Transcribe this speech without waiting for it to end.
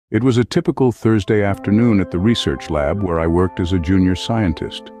It was a typical Thursday afternoon at the research lab where I worked as a junior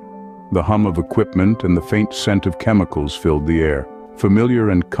scientist. The hum of equipment and the faint scent of chemicals filled the air, familiar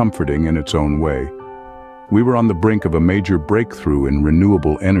and comforting in its own way. We were on the brink of a major breakthrough in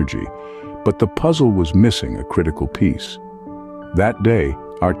renewable energy, but the puzzle was missing a critical piece. That day,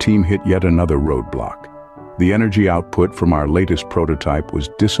 our team hit yet another roadblock. The energy output from our latest prototype was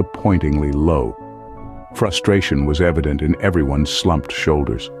disappointingly low. Frustration was evident in everyone's slumped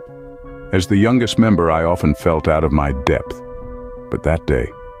shoulders. As the youngest member, I often felt out of my depth. But that day,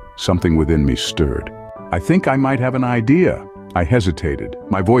 something within me stirred. I think I might have an idea. I hesitated,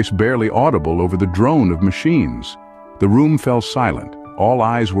 my voice barely audible over the drone of machines. The room fell silent. All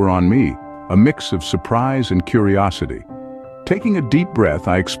eyes were on me, a mix of surprise and curiosity. Taking a deep breath,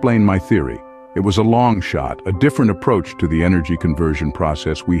 I explained my theory. It was a long shot, a different approach to the energy conversion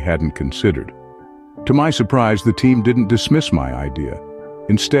process we hadn't considered. To my surprise, the team didn't dismiss my idea.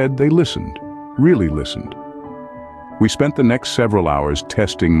 Instead, they listened, really listened. We spent the next several hours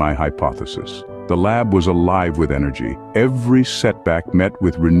testing my hypothesis. The lab was alive with energy. Every setback met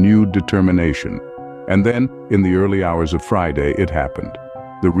with renewed determination. And then, in the early hours of Friday, it happened.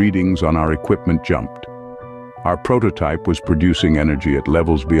 The readings on our equipment jumped. Our prototype was producing energy at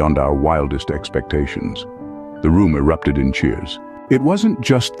levels beyond our wildest expectations. The room erupted in cheers. It wasn't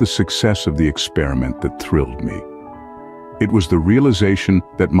just the success of the experiment that thrilled me. It was the realization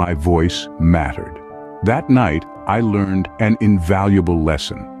that my voice mattered. That night, I learned an invaluable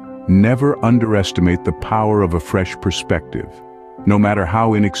lesson. Never underestimate the power of a fresh perspective, no matter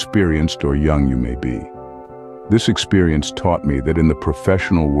how inexperienced or young you may be. This experience taught me that in the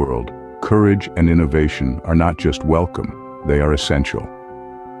professional world, courage and innovation are not just welcome, they are essential.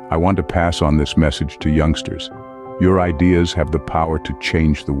 I want to pass on this message to youngsters. Your ideas have the power to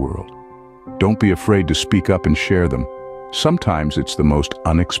change the world. Don't be afraid to speak up and share them. Sometimes it's the most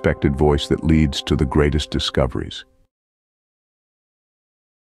unexpected voice that leads to the greatest discoveries.